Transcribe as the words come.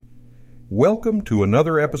Welcome to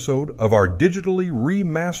another episode of our digitally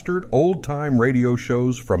remastered old-time radio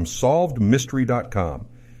shows from SolvedMystery.com.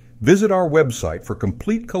 Visit our website for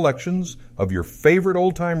complete collections of your favorite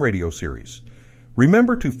old-time radio series.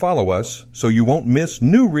 Remember to follow us so you won't miss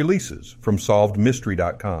new releases from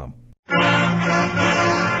SolvedMystery.com.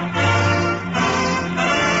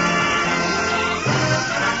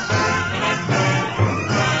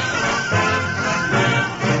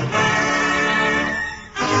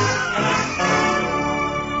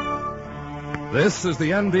 This is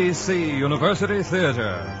the NBC University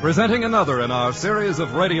Theater, presenting another in our series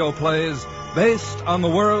of radio plays based on the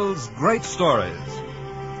world's great stories.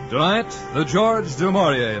 Tonight, the George du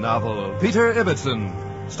Maurier novel, Peter Ibbertson,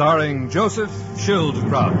 starring Joseph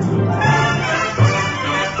Schildkraut.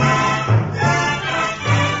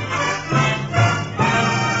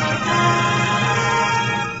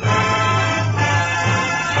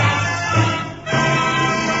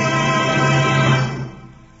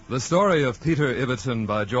 The story of Peter Ibbertson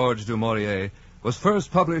by George du Maurier was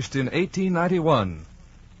first published in 1891.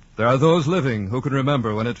 There are those living who can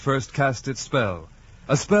remember when it first cast its spell,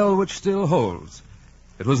 a spell which still holds.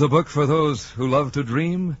 It was a book for those who love to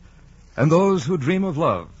dream and those who dream of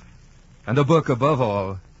love, and a book, above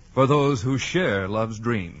all, for those who share love's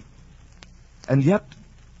dream. And yet,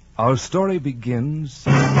 our story begins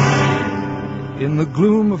in the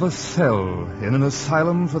gloom of a cell in an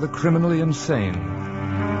asylum for the criminally insane.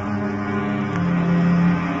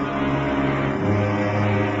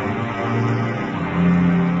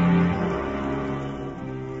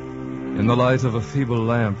 In the light of a feeble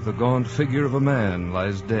lamp, the gaunt figure of a man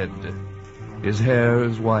lies dead. His hair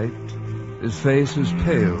is white, his face is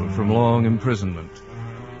pale from long imprisonment.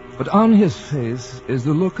 But on his face is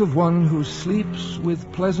the look of one who sleeps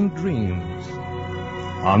with pleasant dreams.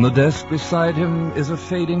 On the desk beside him is a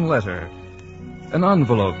fading letter, an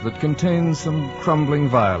envelope that contains some crumbling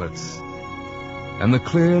violets, and the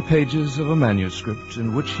clear pages of a manuscript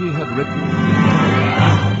in which he had written...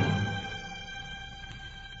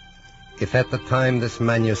 If at the time this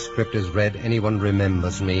manuscript is read anyone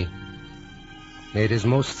remembers me, it is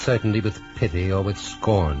most certainly with pity or with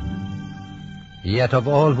scorn. Yet of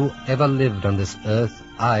all who ever lived on this earth,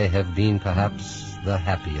 I have been perhaps the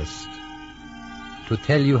happiest. To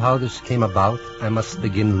tell you how this came about, I must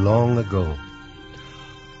begin long ago.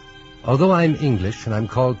 Although I'm English and I'm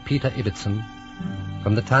called Peter Ibbertson,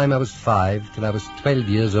 from the time I was 5 till I was 12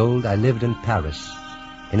 years old, I lived in Paris,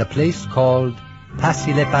 in a place called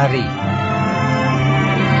Passy-les-Paris.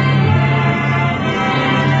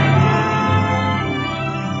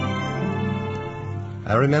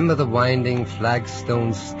 I remember the winding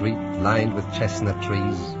flagstone street lined with chestnut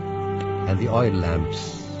trees and the oil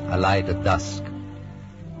lamps alight at dusk.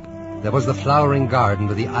 There was the flowering garden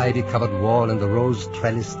with the ivy-covered wall and the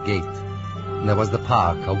rose-trellised gate. And there was the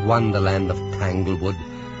park, a wonderland of tanglewood,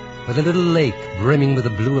 with a little lake brimming with the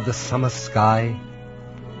blue of the summer sky.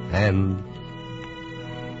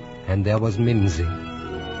 And there was Mimsy.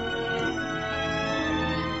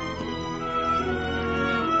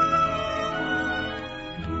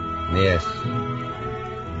 Yes,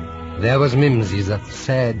 there was Mimsy, the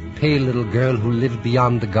sad, pale little girl who lived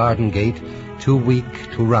beyond the garden gate, too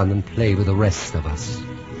weak to run and play with the rest of us.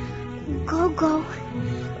 Go-Go,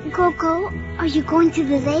 are you going to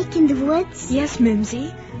the lake in the woods? Yes,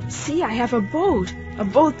 Mimsy. See, I have a boat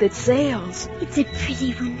that sails. It's a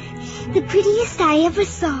pretty one, the prettiest I ever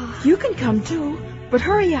saw. You can come too, but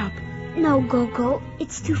hurry up. No, Go-Go,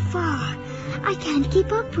 it's too far. I can't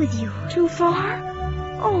keep up with you. Too far?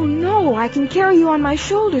 Oh, no, I can carry you on my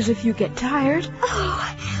shoulders if you get tired.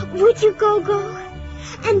 Oh, would you, Go-Go?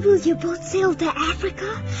 And will your boat sail to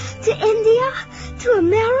Africa, to India, to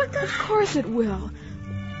America? Of course it will.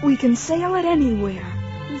 We can sail it anywhere.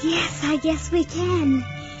 Yes, I guess we can,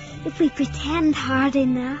 if we pretend hard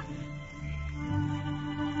enough.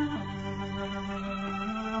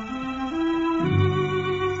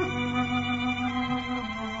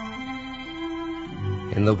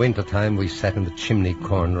 In the wintertime, we sat in the chimney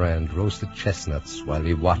corner and roasted chestnuts while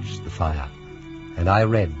we watched the fire. And I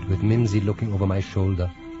read, with Mimsy looking over my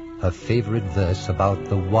shoulder, her favorite verse about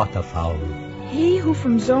the waterfowl. He who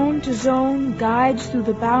from zone to zone guides through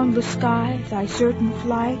the boundless sky thy certain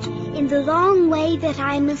flight, in the long way that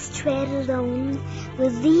I must tread alone,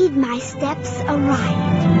 will lead my steps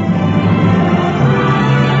aright.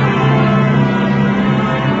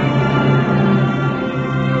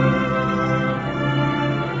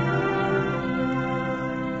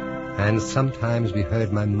 And sometimes we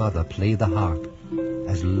heard my mother play the harp,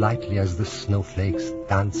 as lightly as the snowflakes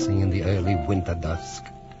dancing in the early winter dusk.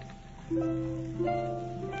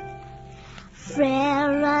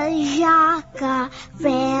 Frère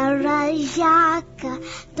Jacques,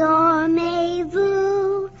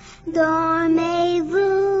 dormez-vous,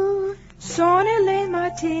 dormez-vous. Sonnez les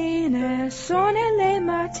matines,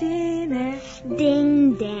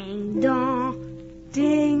 Ding, dang, dong.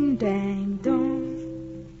 ding, dang, dong.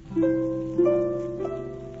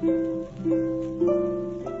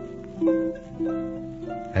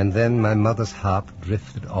 And then my mother's harp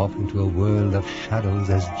drifted off into a world of shadows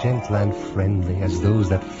as gentle and friendly as those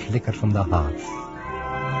that flickered from the hearth.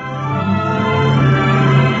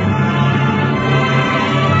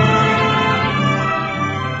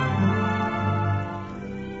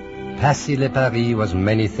 Passy le Paris was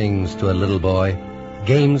many things to a little boy.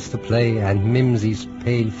 Games to play and Mimsy's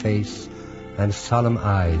pale face and solemn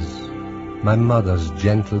eyes. My mother's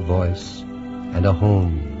gentle voice and a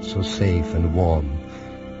home so safe and warm.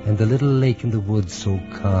 And the little lake in the woods so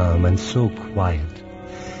calm and so quiet.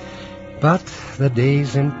 But the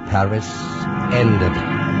days in Paris ended.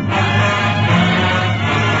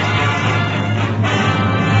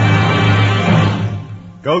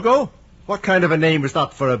 Gogo? What kind of a name is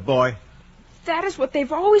that for a boy? That is what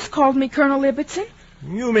they've always called me, Colonel Ibbertson.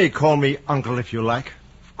 You may call me Uncle if you like.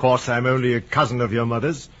 Of course, I'm only a cousin of your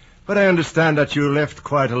mother's, but I understand that you left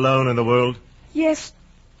quite alone in the world. Yes,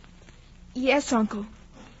 Uncle.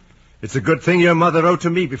 It's a good thing your mother wrote to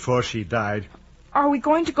me before she died. Are we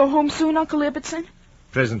going to go home soon, Uncle Ibbertson?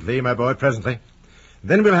 Presently, my boy, presently.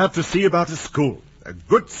 Then we'll have to see about a school, a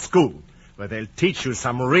good school, where they'll teach you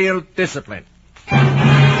some real discipline.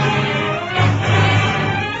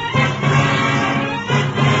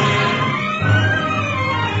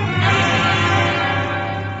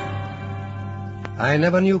 I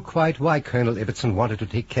never knew quite why Colonel Ibbertson wanted to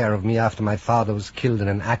take care of me after my father was killed in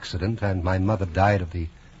an accident and my mother died of the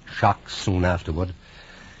shock soon afterward.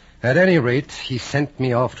 At any rate, he sent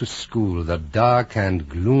me off to school, the dark and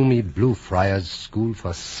gloomy Bluefriars School,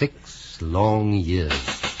 for 6 long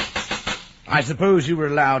years. I suppose you were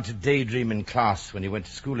allowed to daydream in class when you went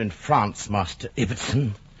to school in France, Master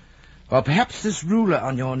Ibbertson. Or perhaps this ruler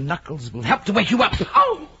on your knuckles will help to wake you up.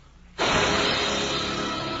 Oh!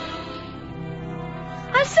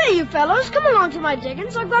 I say, you fellows, come along to my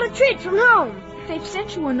diggings. I've got a treat from home. They've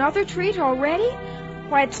sent you another treat already?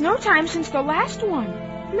 Why, it's no time since the last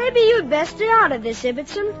one. Maybe you'd best stay out of this,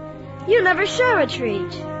 Ibbertson. You never share a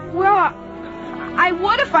treat. Well, I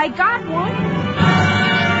would if I got one.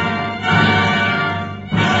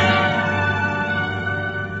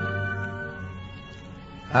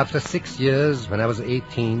 After 6 years, when I was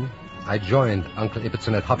 18, I joined Uncle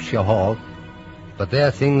Ibbertson at Hopshire Hall. But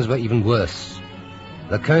there things were even worse.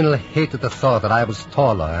 The colonel hated the thought that I was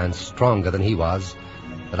taller and stronger than he was,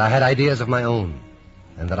 that I had ideas of my own,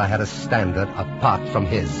 and that I had a standard apart from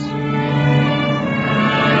his.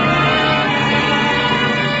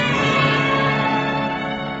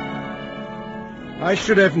 I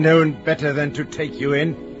should have known better than to take you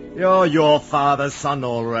in. You're your father's son,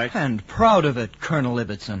 all right. And proud of it, Colonel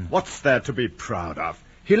Ibbertson. What's there to be proud of?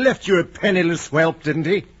 He left you a penniless whelp, didn't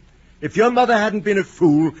he? If your mother hadn't been a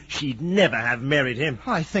fool, she'd never have married him.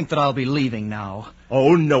 I think that I'll be leaving now.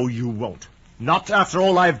 Oh, no, you won't. Not after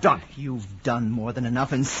all I've done. You've done more than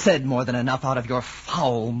enough and said more than enough out of your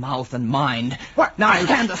foul mouth and mind. What? Now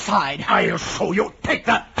stand aside. I'll show you. Take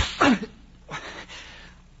that.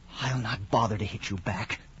 I'll not bother to hit you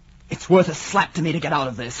back. It's worth a slap to me to get out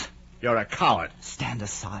of this. You're a coward. Stand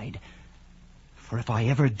aside. For if I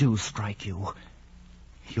ever do strike you,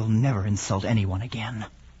 you'll never insult anyone again.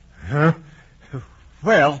 Huh?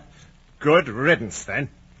 Well, good riddance, then.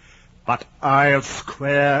 But I'll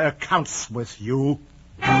square accounts with you.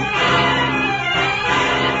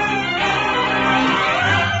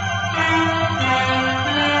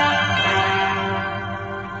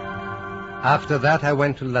 After that, I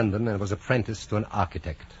went to London and was apprenticed to an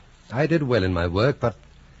architect. I did well in my work, but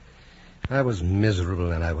I was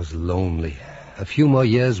miserable and I was lonely. A few more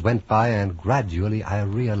years went by, and gradually I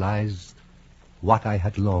realized what I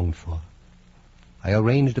had longed for. I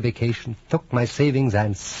arranged a vacation, took my savings,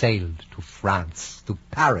 and sailed to France, to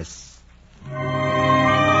Paris.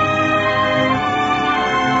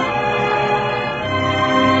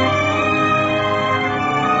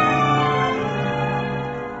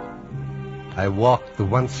 I walked the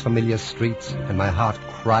once familiar streets, and my heart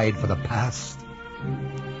cried for the past.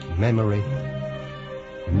 Memory.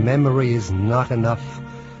 Memory is not enough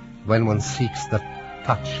when one seeks the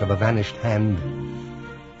touch of a vanished hand,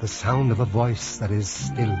 the sound of a voice that is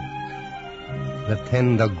still, the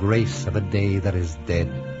tender grace of a day that is dead.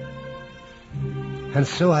 And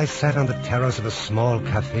so I sat on the terrace of a small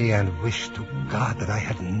cafe and wished to God that I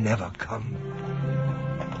had never come.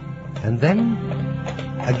 And then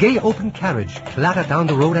a gay open carriage clattered down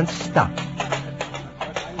the road and stopped.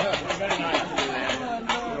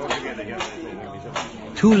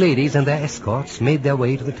 Two ladies and their escorts made their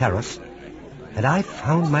way to the terrace, and I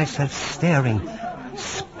found myself staring,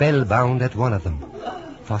 spellbound at one of them.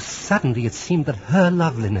 For suddenly it seemed that her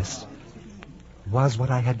loveliness was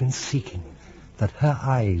what I had been seeking, that her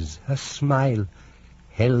eyes, her smile,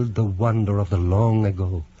 held the wonder of the long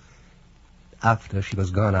ago. After she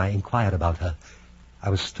was gone, I inquired about her.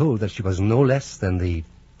 I was told that she was no less than the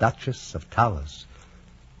Duchess of Towers.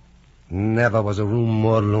 Never was a room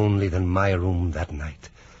more lonely than my room that night.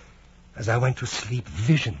 As I went to sleep,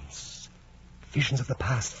 visions of the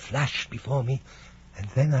past flashed before me, and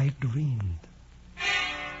then I dreamed.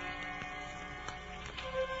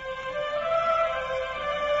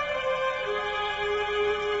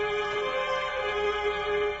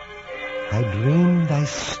 I dreamed I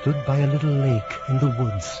stood by a little lake in the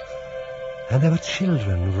woods, and there were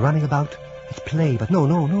children running about at play. But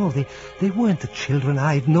no, they weren't the children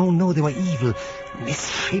I'd known. No, they were evil,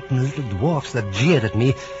 misshapen little dwarfs that jeered at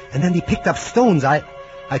me, and then they picked up stones. I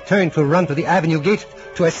turned to run to the avenue gate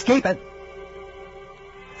to escape, and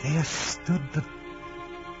there stood the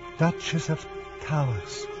Duchess of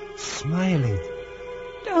Towers, smiling.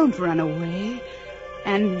 Don't run away,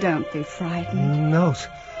 and don't be frightened. No,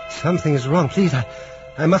 something is wrong. Please,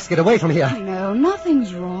 I must get away from here. No,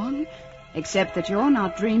 nothing's wrong, except that you're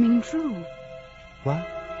not dreaming true. What?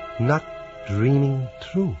 Not dreaming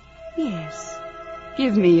true? Yes.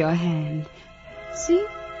 Give me your hand. See?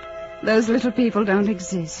 Those little people don't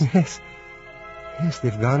exist. Yes,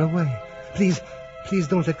 they've gone away. Please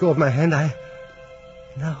don't let go of my hand.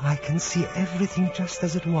 Now I can see everything just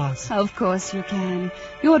as it was. Of course you can.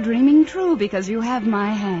 You're dreaming true because you have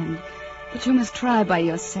my hand. But you must try by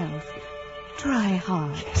yourself. Try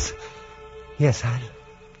hard. Yes,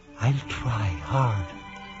 I'll try hard.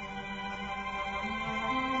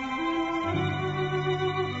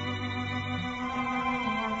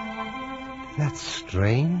 That's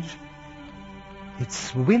strange.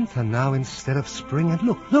 It's winter now instead of spring. And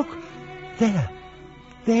look, there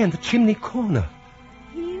in the chimney corner.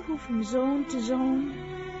 He who from zone to zone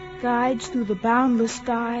guides through the boundless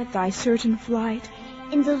sky thy certain flight.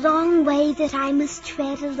 In the long way that I must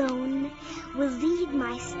tread alone, will lead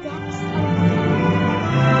my steps.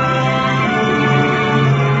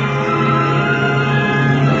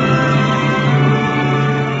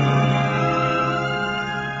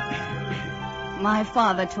 My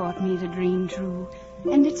father taught me to dream true,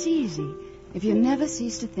 and it's easy if you never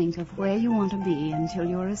cease to think of where you want to be until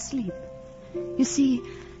you're asleep. You see,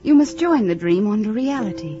 you must join the dream onto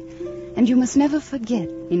reality, and you must never forget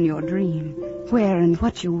in your dream where and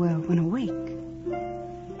what you were when awake.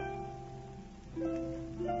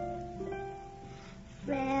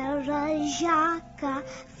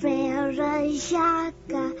 Frère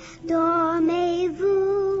Jacques,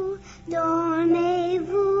 dormez-vous,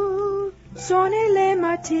 dormez-vous. Sonnez les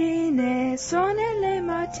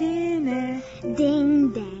matines,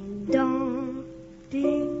 Ding, ding, dong.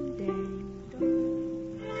 ding, ding,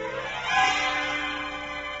 dong.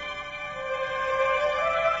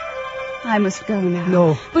 I must go now.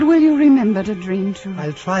 No. But will you remember to dream true?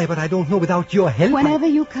 I'll try, but I don't know without your help. Whenever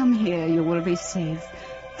you come here, you will be safe.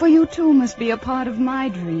 For you, too, must be a part of my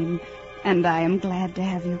dream, and I am glad to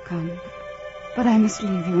have you come. But I must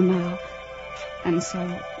leave you now, and so,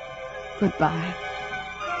 goodbye.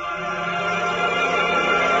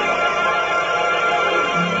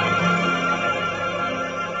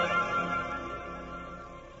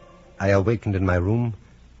 I awakened in my room,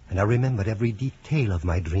 and I remembered every detail of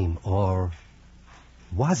my dream. Or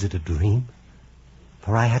was it a dream?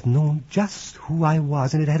 For I had known just who I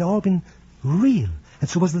was, and it had all been real. And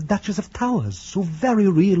so was the Duchess of Towers, so very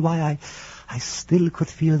real, why I still could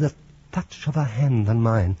feel the touch of her hand on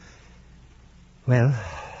mine. Well,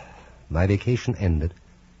 my vacation ended,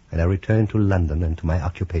 and I returned to London and to my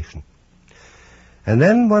occupation. And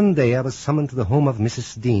then one day I was summoned to the home of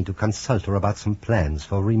Mrs. Dean to consult her about some plans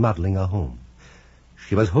for remodeling her home.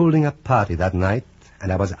 She was holding a party that night,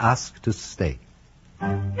 and I was asked to stay.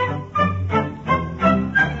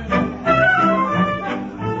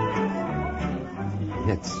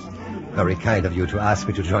 It's very kind of you to ask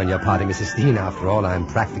me to join your party, Mrs. Dean. After all, I'm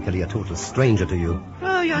practically a total stranger to you.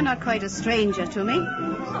 Oh, you're not quite a stranger to me.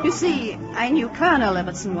 You see, I knew Colonel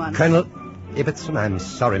Ibbertson once. Colonel Ibbertson? I'm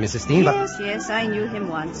sorry, Mrs. Dean, but... Yes, I knew him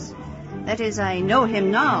once. That is, I know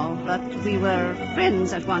him now, but we were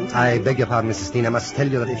friends at one time. I beg your pardon, Mrs. Dean. I must tell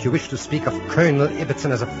you that if you wish to speak of Colonel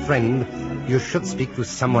Ibbertson as a friend, you should speak to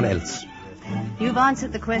someone else. You've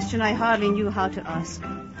answered the question I hardly knew how to ask.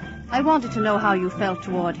 I wanted to know how you felt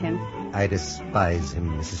toward him. I despise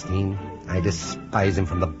him, Mrs. Dean. I despise him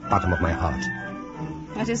from the bottom of my heart.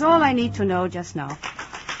 That is all I need to know just now.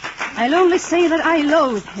 I'll only say that I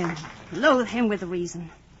loathe him. Loathe him with reason.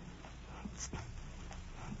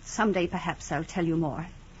 Someday, perhaps, I'll tell you more.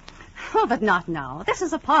 Oh, but not now. This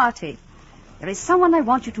is a party. There is someone I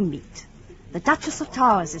want you to meet. The Duchess of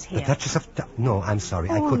Towers is here. The Duchess of No, I'm sorry.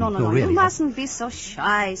 I couldn't. No, really. You mustn't be so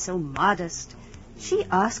shy, so modest. She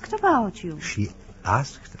asked about you. She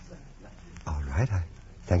asked? All right.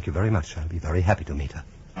 Thank you very much. I'll be very happy to meet her.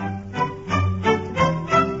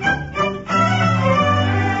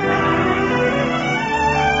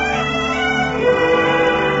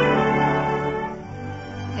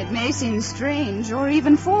 It may seem strange or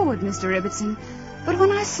even forward, Mr. Ibbertson, but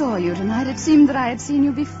when I saw you tonight, it seemed that I had seen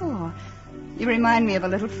you before. You remind me of a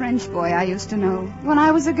little French boy I used to know when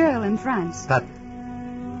I was a girl in France. But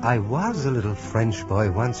I was a little French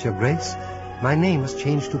boy once, Your Grace. My name was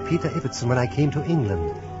changed to Peter Ibbertson when I came to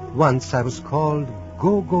England. Once I was called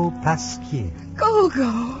Gogo Pasquier.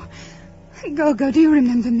 Gogo? Gogo, do you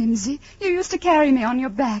remember Mimsy? You used to carry me on your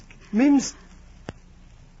back. Mims?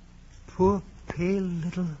 Poor, pale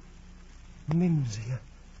little Mimsy.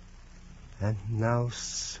 And now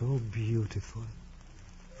so beautiful.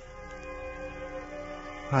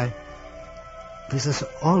 Why, this is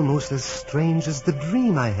almost as strange as the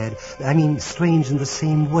dream I had. I mean, strange in the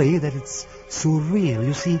same way that it's so real.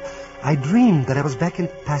 You see, I dreamed that I was back in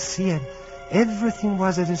Passy and everything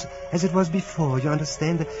was as it was before. You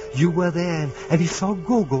understand? You were there and we saw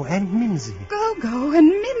Gogo and Mimsy. Gogo and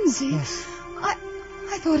Mimsy? Yes.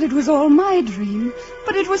 I thought it was all my dream,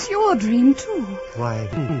 but it was your dream, too. Why,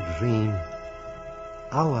 dream.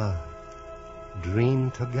 Our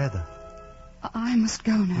dream together. I must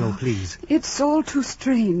go now. No, please. It's all too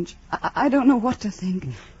strange. I don't know what to think.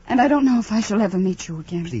 And I don't know if I shall ever meet you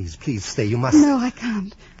again. Please stay. You must... No, I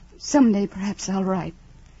can't. Someday perhaps I'll write.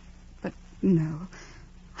 But no,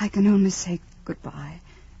 I can only say goodbye.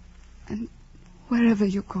 And wherever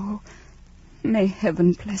you go, may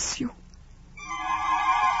heaven bless you.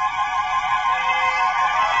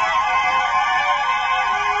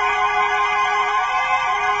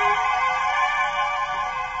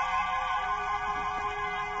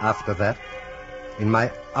 After that, in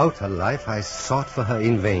my outer life, I sought for her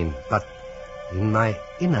in vain. But in my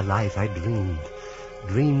inner life, I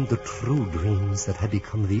dreamed the true dreams that had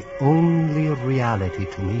become the only reality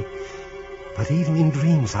to me. But even in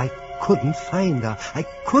dreams, I couldn't find her. I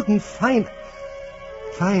couldn't find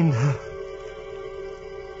her.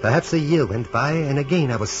 Perhaps a year went by, and again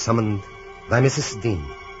I was summoned by Mrs. Dean.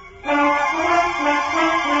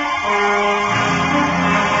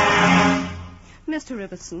 Mr.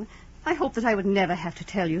 Ibbertson, I hope that I would never have to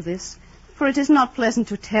tell you this, for it is not pleasant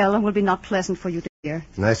to tell and will be not pleasant for you to hear.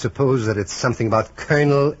 And I suppose that it's something about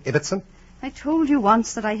Colonel Ibbertson? I told you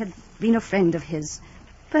once that I had been a friend of his,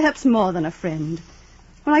 perhaps more than a friend.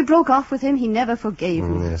 When I broke off with him, he never forgave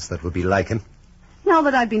me. Yes, that would be like him. Now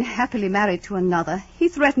that I've been happily married to another, he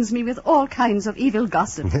threatens me with all kinds of evil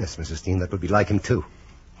gossip. Yes, Mrs. Dean, that would be like him, too.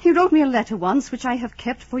 He wrote me a letter once, which I have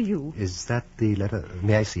kept for you. Is that the letter?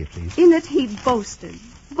 May I see it, please? In it he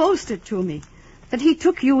boasted to me, that he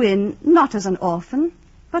took you in, not as an orphan,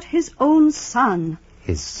 but his own son.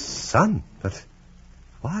 His son? But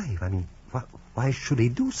why? I mean, why should he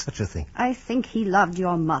do such a thing? I think he loved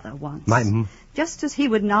your mother once. Just as he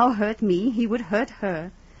would now hurt me, he would hurt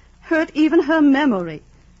her. Hurt even her memory.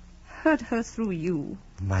 Hurt her through you.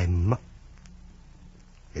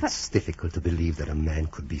 It's difficult to believe that a man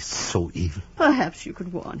could be so evil. Perhaps you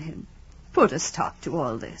could warn him. Put a stop to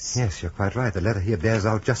all this. Yes, you're quite right. The letter here bears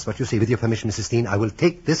out just what you say. With your permission, Mrs. Dean, I will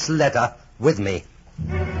take this letter with me.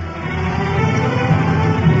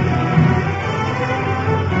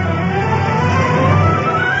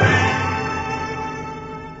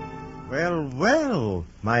 Well,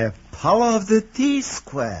 my Apollo of the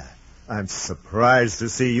T-Square. I'm surprised to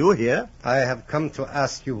see you here. I have come to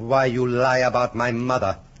ask you why you lie about my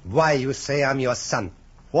mother. Why you say I'm your son.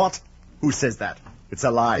 What? Who says that? It's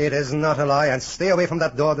a lie. It is not a lie, and stay away from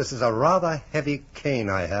that door. This is a rather heavy cane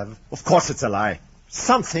I have. Of course it's a lie.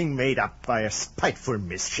 Something made up by a spiteful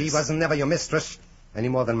mistress. She was never your mistress, any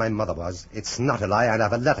more than my mother was. It's not a lie, and I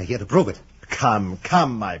have a letter here to prove it. Come,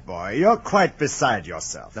 my boy. You're quite beside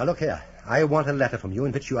yourself. Now, look here. I want a letter from you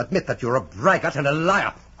in which you admit that you're a braggart and a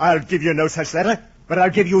liar. I'll give you no such letter, but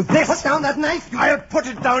I'll give you this. Put down that knife. I'll put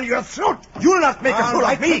it down your throat. You'll not make a fool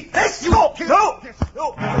of me. This you... No.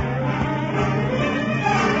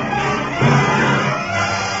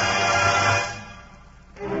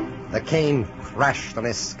 The cane crashed on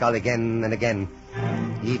his skull again and again,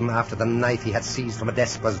 even after the knife he had seized from a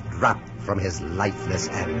desk was dropped from his lifeless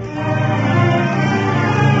hand.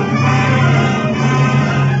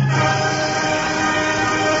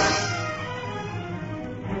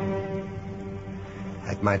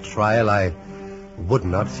 At my trial, I would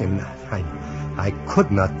not, I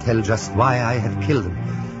could not tell just why I had killed him.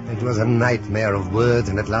 It was a nightmare of words,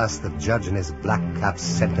 and at last the judge in his black cap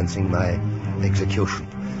sentencing my execution.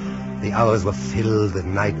 The hours were filled with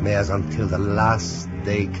nightmares until the last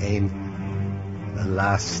day came, the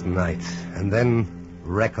last night, and then,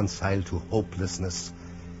 reconciled to hopelessness,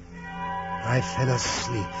 I fell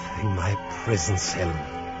asleep in my prison cell.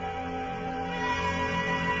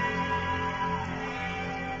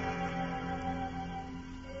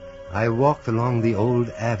 I walked along the old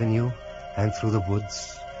avenue and through the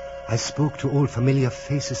woods. I spoke to old familiar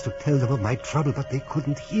faces to tell them of my trouble, but they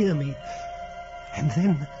couldn't hear me. And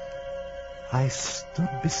then I stood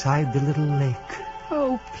beside the little lake.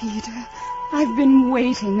 Oh, Peter, I've been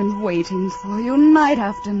waiting and waiting for you night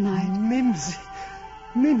after night.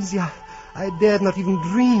 Mimsy, I dared not even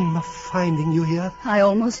dream of finding you here. I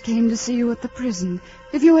almost came to see you at the prison.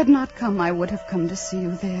 If you had not come, I would have come to see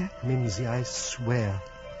you there. Mimsy, I swear,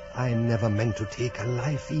 I never meant to take a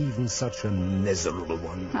life, even such a miserable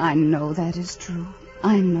one. I know that is true.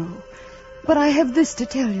 I know. But I have this to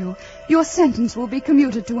tell you. Your sentence will be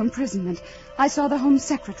commuted to imprisonment. I saw the Home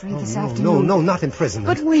Secretary this afternoon. No, not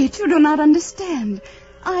imprisonment. But wait, you do not understand.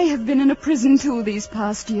 I have been in a prison, too, these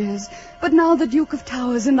past years. But now the Duke of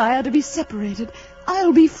Towers and I are to be separated.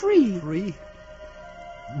 I'll be free. Free?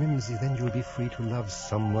 Mimsy, then you'll be free to love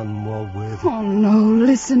someone more worthy. Oh, no,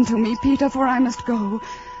 listen to me, Peter, for I must go.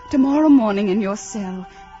 Tomorrow morning in your cell,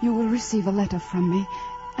 you will receive a letter from me.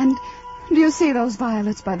 And do you see those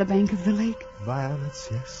violets by the bank of the lake? Violets,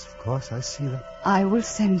 yes, of course, I see them. I will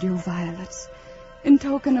send you violets, in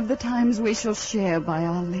token of the times we shall share by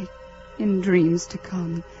our lake, in dreams to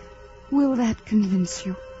come. Will that convince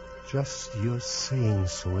you? Just your saying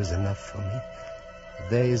so is enough for me.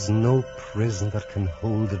 There is no prison that can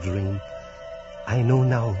hold a dream. I know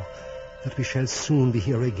now that we shall soon be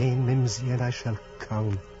here again, Mimsy, and I shall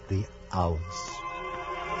count the hours.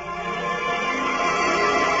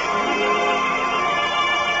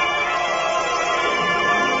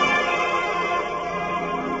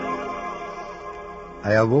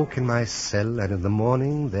 I awoke in my cell, and in the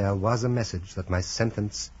morning there was a message that my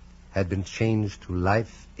sentence had been changed to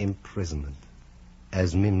life imprisonment,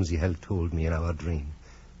 as Mimsy had told me in our dream.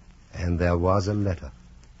 And there was a letter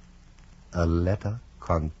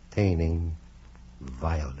containing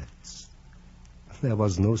violets. There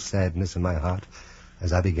was no sadness in my heart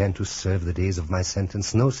as I began to serve the days of my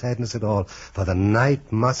sentence, no sadness at all, for the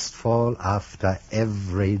night must fall after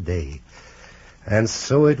every day. And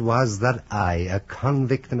so it was that I, a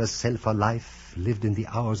convict in a cell for life, lived in the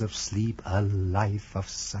hours of sleep a life of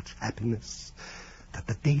such happiness that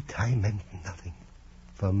the daytime meant nothing,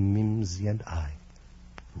 for Mimsy and I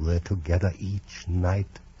were together each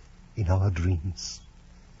night in our dreams.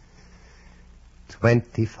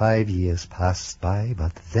 25 years passed by,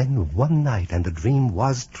 but then one night, and the dream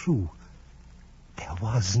was true, there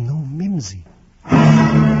was no Mimsy.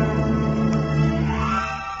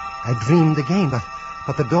 I dreamed again,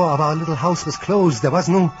 but the door of our little house was closed. There was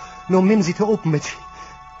no Mimsy to open it.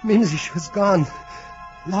 Mimsy, she was gone.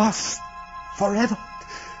 Lost forever.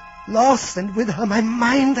 Lost, and with her my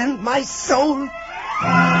mind and my soul.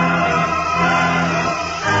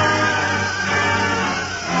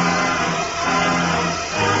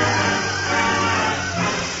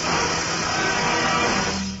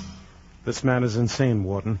 This man is insane,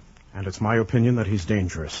 Warden, and it's my opinion that he's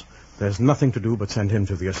dangerous. There's nothing to do but send him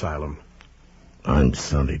to the asylum. I'm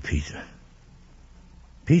sorry, Peter.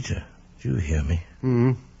 Peter, do you hear me?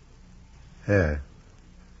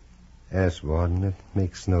 Yes, Warden, it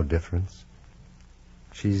makes no difference.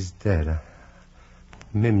 She's dead.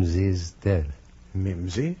 Mimsy's dead.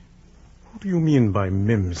 Mimsy? Who do you mean by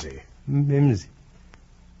Mimsy? Mimsy.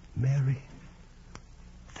 Mary.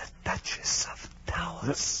 The Duchess of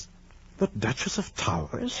Towers. The Duchess of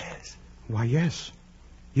Towers? Yes. Why, yes.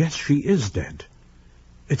 Yes, she is dead.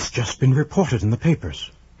 It's just been reported in the papers.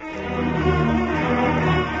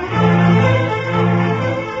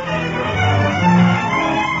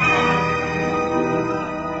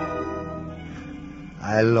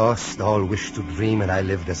 I lost all wish to dream, and I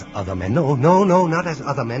lived as other men. No, not as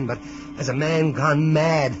other men, but as a man gone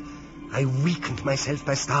mad. I weakened myself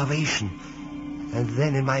by starvation. And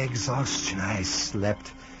then in my exhaustion, I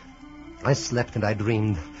slept. I slept and I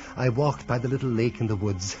dreamed. I walked by the little lake in the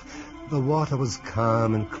woods. The water was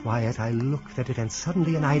calm and quiet. I looked at it, and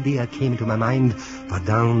suddenly an idea came into my mind. For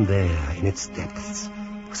down there, in its depths,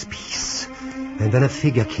 was peace. And then a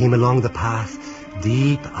figure came along the path,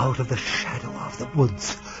 deep out of the shadow of the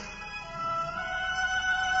woods.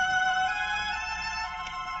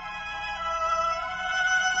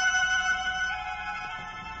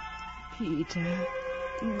 Peter,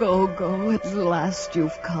 go, at last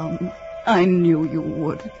you've come. I knew you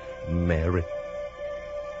would. Mary.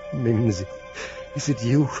 Mimsy, is it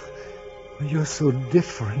you? You're so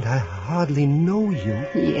different. I hardly know you.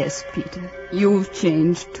 Yes, Peter, you've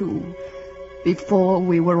changed too. Before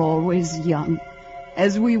we were always young,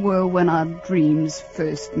 as we were when our dreams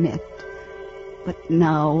first met. But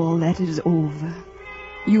now all that is over.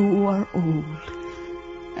 You are old,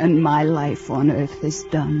 and my life on earth is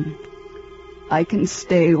done. I can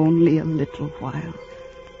stay only a little while.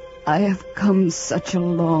 I have come such a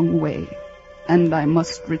long way, and I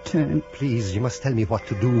must return. Please, you must tell me what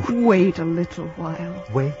to do. Wait a little while.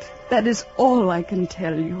 Wait? That is all I can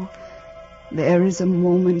tell you. There is a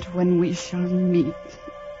moment when we shall meet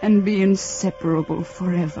and be inseparable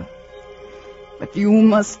forever. But you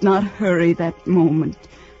must not hurry that moment.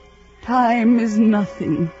 Time is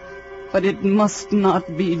nothing, but it must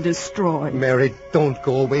not be destroyed. Mary, don't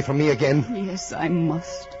go away from me again. Yes, I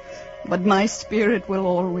must. But my spirit will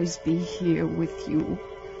always be here with you.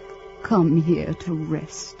 Come here to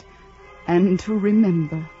rest and to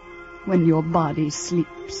remember when your body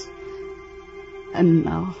sleeps. And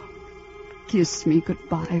now, kiss me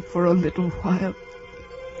goodbye for a little while.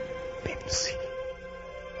 Mimsy.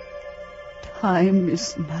 Time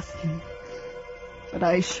is nothing, but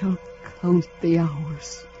I shall count the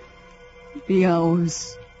hours. The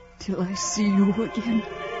hours till I see you again.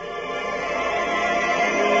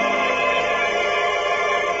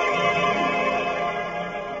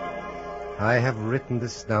 I have written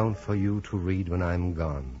this down for you to read when I'm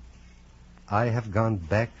gone. I have gone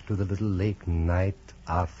back to the little lake night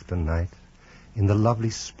after night, in the lovely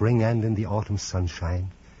spring and in the autumn sunshine,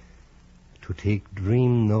 to take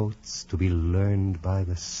dream notes to be learned by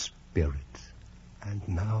the Spirit. And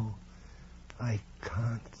now I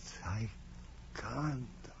can't.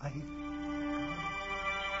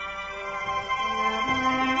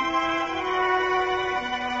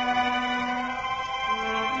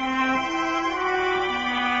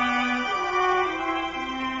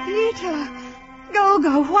 Peter,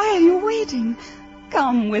 Go, why are you waiting?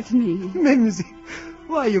 Come with me. Mimsy,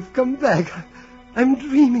 why, you've come back. I'm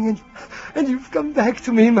dreaming, and you've come back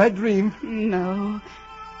to me in my dream. No,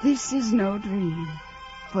 this is no dream,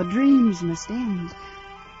 for dreams must end.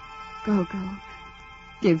 Go,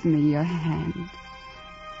 give me your hand.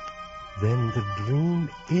 Then the dream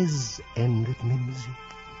is ended, Mimsy.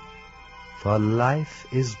 For life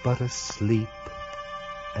is but a sleep,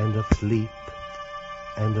 and a sleep,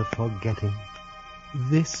 and a forgetting.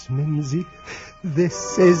 This, Mimsy,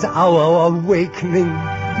 this is our awakening,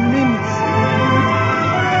 Mimsy.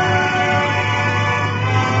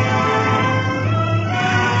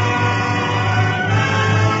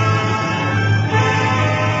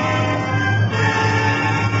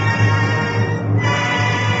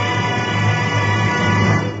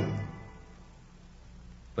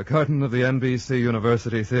 The curtain of the NBC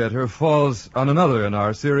University Theater falls on another in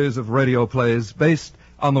our series of radio plays based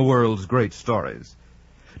on the world's great stories.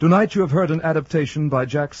 Tonight you have heard an adaptation by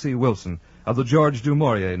Jack C. Wilson of the George du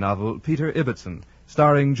Maurier novel Peter Ibbertson,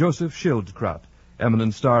 starring Joseph Schildkraut,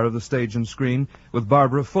 eminent star of the stage and screen, with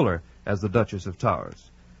Barbara Fuller as the Duchess of Towers.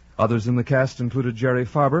 Others in the cast included Jerry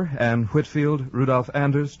Farber, Anne Whitfield, Rudolph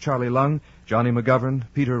Anders, Charlie Lung, Johnny McGovern,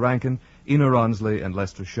 Peter Rankin, Ina Ronsley, and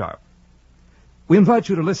Lester Sharp. We invite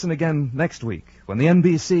you to listen again next week when the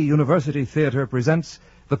NBC University Theater presents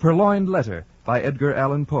The Purloined Letter by Edgar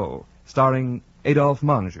Allan Poe, starring Adolphe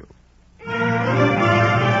Menjou.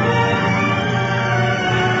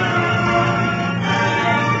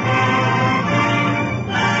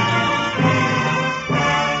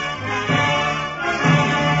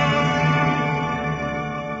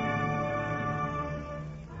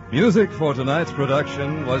 Music for tonight's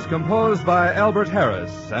production was composed by Albert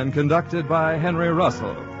Harris and conducted by Henry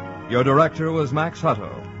Russell. Your director was Max Hutto.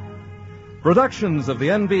 Productions of the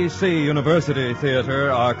NBC University Theater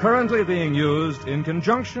are currently being used in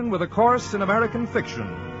conjunction with a course in American fiction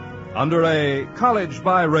under a college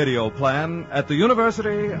by radio plan at the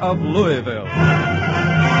University of Louisville.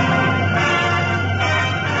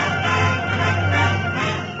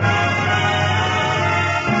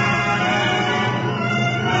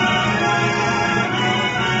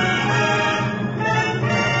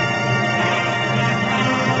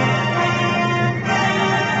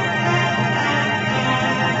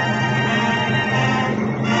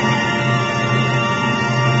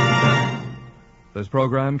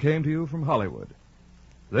 program came to you from Hollywood.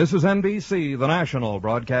 This is NBC, the national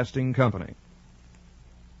broadcasting company.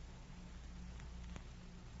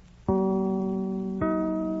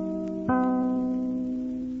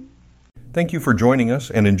 Thank you for joining us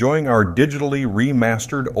and enjoying our digitally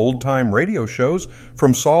remastered old-time radio shows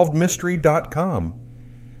from SolvedMystery.com.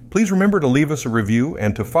 Please remember to leave us a review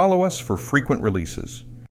and to follow us for frequent releases.